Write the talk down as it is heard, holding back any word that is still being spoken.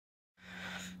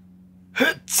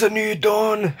It's a new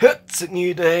dawn, it's a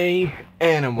new day,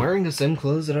 and I'm wearing the same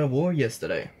clothes that I wore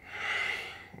yesterday.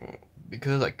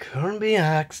 Because I couldn't be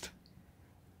asked.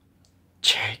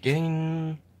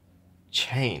 Getting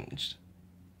changed.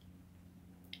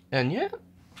 And yeah,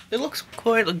 it looks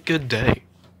quite a good day.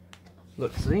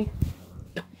 Look, see?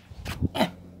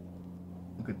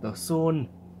 Look at the sun,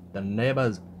 the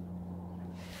neighbors.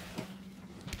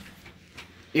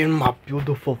 In my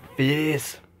beautiful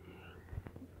face.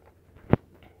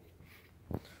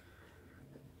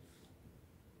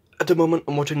 At the moment,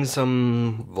 I'm watching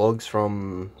some vlogs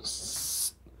from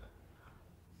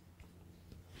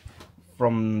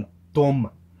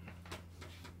Tom.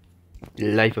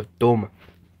 Life of Tom.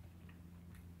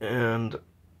 And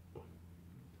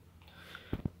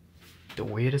the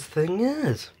weirdest thing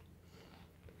is,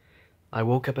 I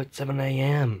woke up at 7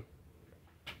 AM.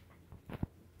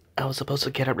 I was supposed to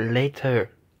get up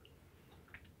later.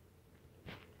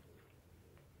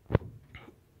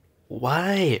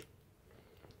 Why?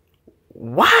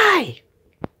 Why?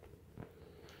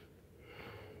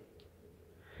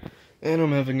 And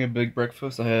I'm having a big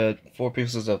breakfast. I had 4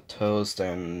 pieces of toast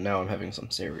and now I'm having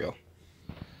some cereal.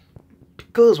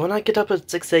 Because when I get up at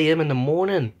 6 AM in the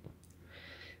morning,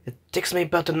 it takes me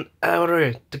about an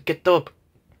hour to get up.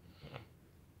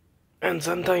 And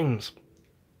sometimes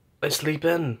I sleep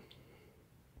in.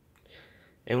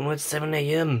 And when it's 7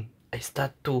 AM, I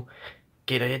start to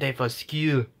get ready for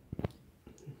school.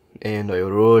 And I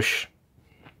rush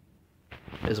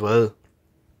as well.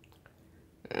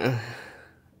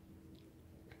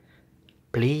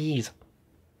 Please.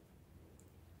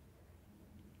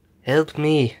 Help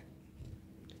me.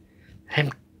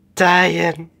 I'm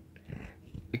dying.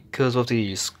 Because of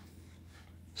these,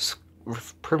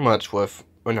 pretty much with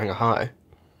running high.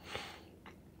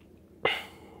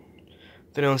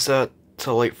 They don't start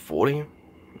till 8:40,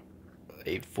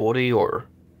 8:40 or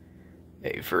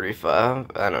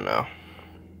 8:35. I don't know.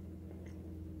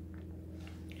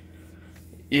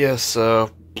 Yes,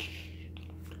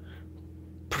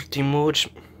 pretty much.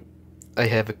 I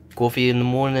have a coffee in the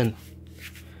morning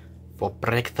for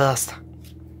breakfast,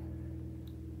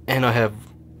 and I have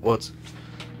what's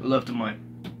left of my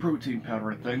protein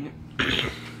powder thing.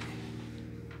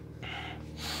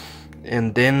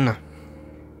 And then,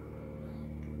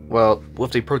 well,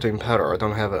 with the protein powder, I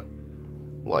don't have it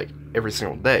like every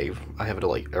single day. I have it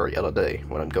like every other day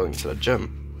when I'm going to the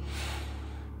gym.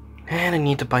 And I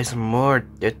need to buy some more.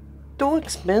 They're too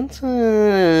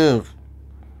expensive.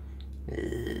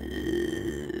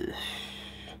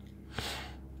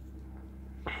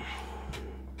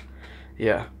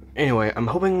 Yeah. Anyway, I'm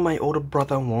hoping my older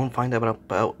brother won't find out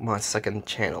about my second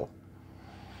channel.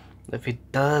 If he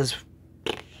does,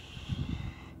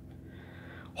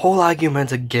 whole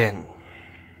argument again.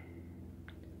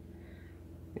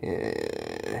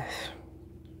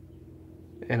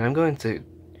 And I'm going to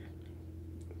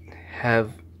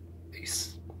have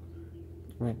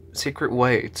a secret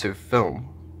way to film.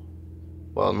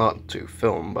 Well, not to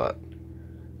film, but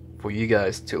for you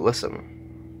guys to listen.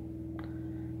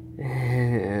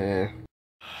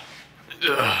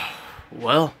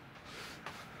 Well,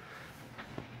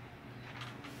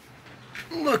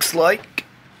 looks like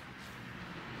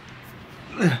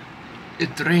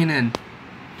it's raining,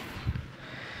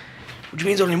 which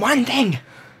means only one thing: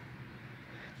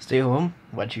 stay home,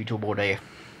 watch YouTube all day.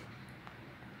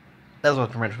 That's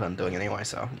what pretty much I'm doing anyway,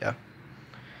 so yeah.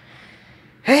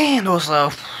 And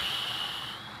also,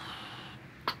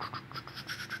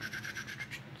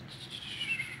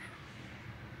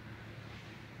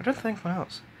 I don't think what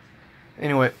else.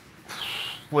 Anyway,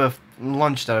 with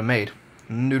lunch that I made,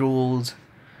 noodles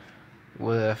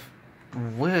with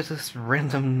this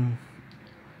random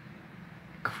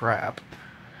crap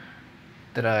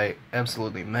that I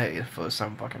absolutely made for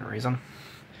some fucking reason,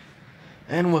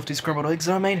 and with these scrambled eggs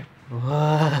that I made.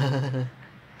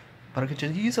 But I could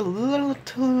just use a little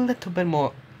bit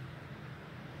more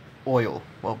oil,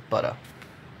 well, butter.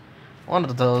 One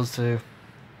of those two.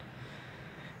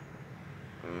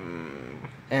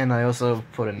 And I also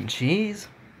put in cheese.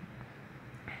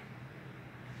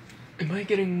 Am I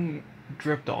getting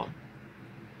dripped on?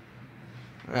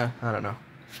 I don't know.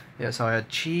 Yeah, so I had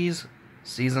cheese,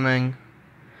 seasoning,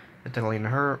 Italian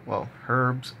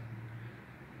herbs,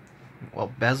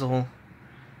 basil.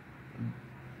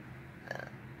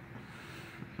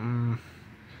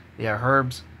 Yeah,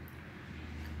 herbs,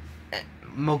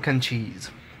 milk and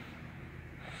cheese.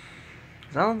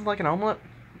 Sounds like an omelet,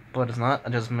 but it's not. I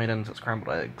just made it into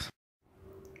scrambled eggs.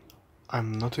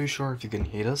 I'm not too sure if you can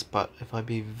hear this, but if I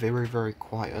be very, very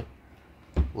quiet,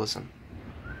 listen.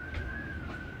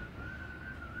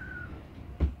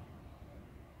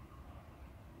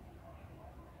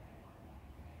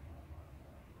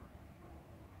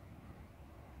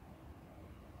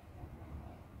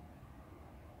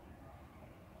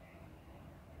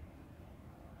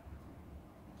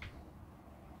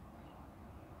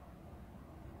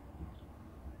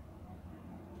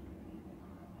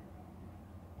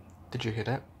 Did you hear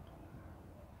that?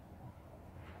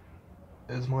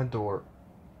 Is my door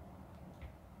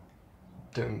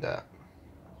doing that?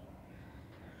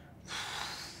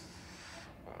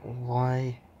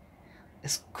 Why?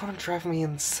 It's gonna drive me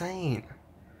insane.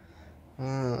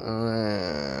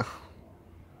 I'm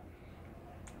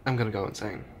gonna go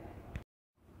insane.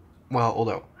 Well,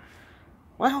 although,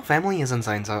 my whole family is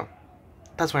insane, so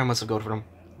that's where I must have gone from.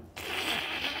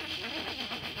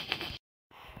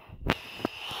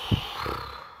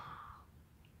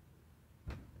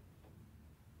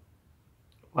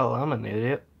 Well, I'm an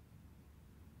idiot.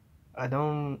 I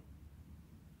don't...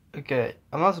 Okay,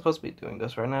 I'm not supposed to be doing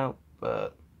this right now,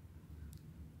 but...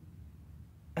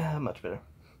 much better.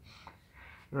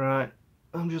 Right,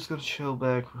 I'm just gonna chill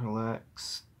back,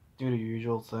 relax, do the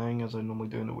usual thing as I normally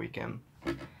do in the weekend.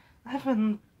 I haven't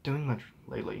been doing much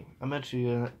lately. I'm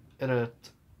actually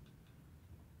edit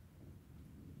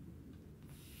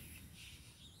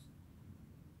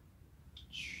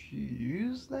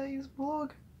Tuesday's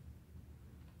vlog?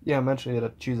 Yeah, I'm actually at a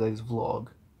Tuesday's vlog,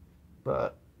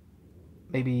 but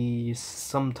maybe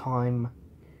sometime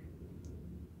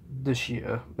this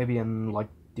year, maybe in like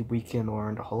the weekend or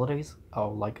in the holidays,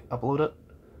 I'll like upload it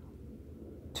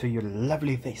to your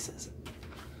lovely faces.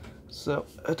 So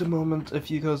at the moment, if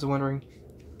you guys are wondering,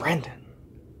 Brandon,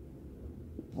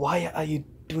 why are you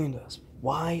doing this?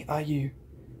 Why are you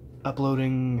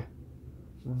uploading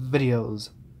videos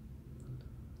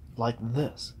like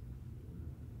this?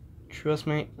 Trust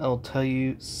me, I'll tell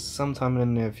you sometime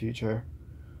in the near future,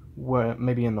 where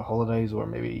maybe in the holidays or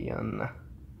maybe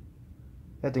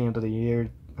at the end of the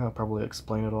year. I'll probably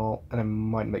explain it all, and it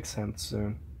might make sense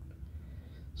soon.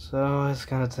 So it's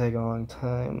gonna take a long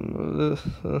time.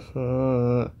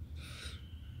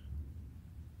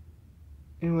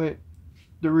 Anyway,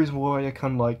 the reason why I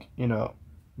kind of like,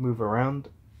 move around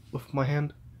with my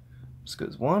hand is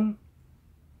because one,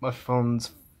 my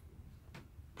phone's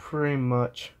pretty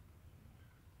much,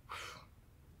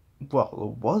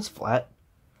 well, it was flat,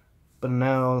 but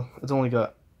now it's only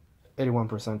got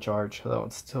 81% charge, though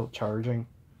it's still charging.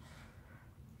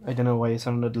 I don't know why it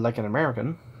sounded like an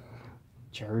American.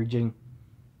 Charging.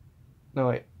 No,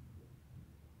 wait.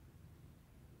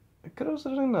 I could have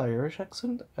said an Irish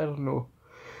accent? I don't know.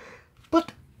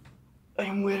 But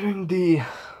I'm wearing the...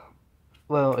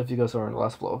 Well, if you guys saw in the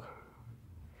last vlog,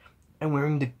 I'm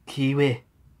wearing the Kiwi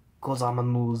because I'm a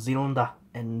New Zealander,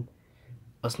 and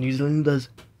us New Zealanders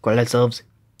call ourselves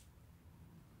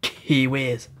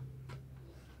Kiwis.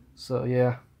 So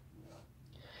yeah,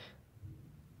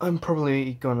 I'm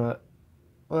probably gonna...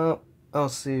 Well, I'll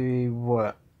see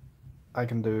what I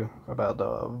can do about the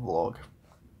vlog.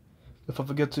 If I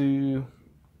forget to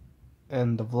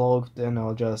end the vlog, then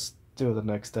I'll just do it the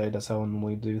next day. That's how I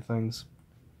normally do things.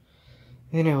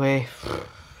 Anyway,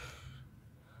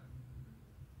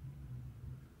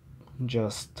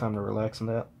 just time to relax on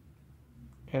that.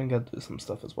 And gotta do some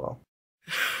stuff as well.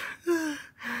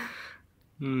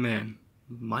 Man,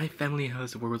 my family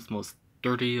has the world's most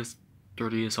dirtiest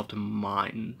of the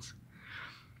minds.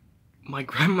 My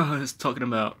grandma is talking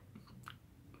about,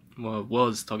 well,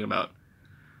 was talking about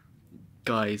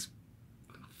guys'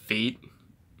 feet,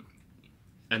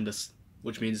 and this,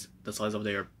 which means the size of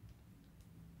their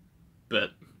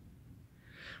butt,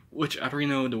 which I already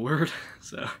know the word,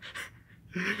 so.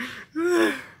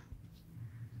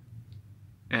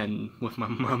 And with my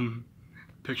mom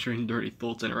picturing dirty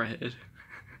thoughts in her head.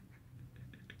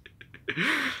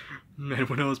 Man,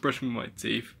 when I was brushing my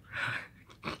teeth,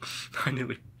 I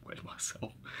nearly wet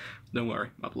myself. Don't worry,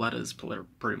 my bladder is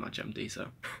pretty much empty, so.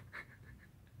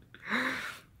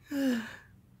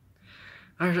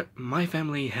 My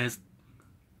family has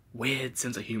weird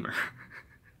sense of humor.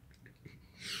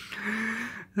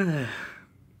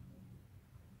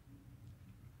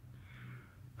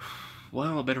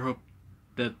 Well, I better hope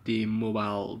that the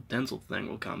mobile dental thing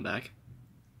will come back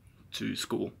to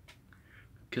school,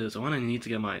 because I need to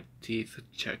get my teeth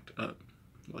checked up,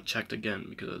 well, checked again,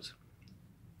 because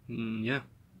yeah.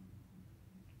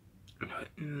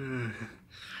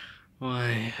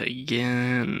 Why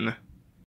again?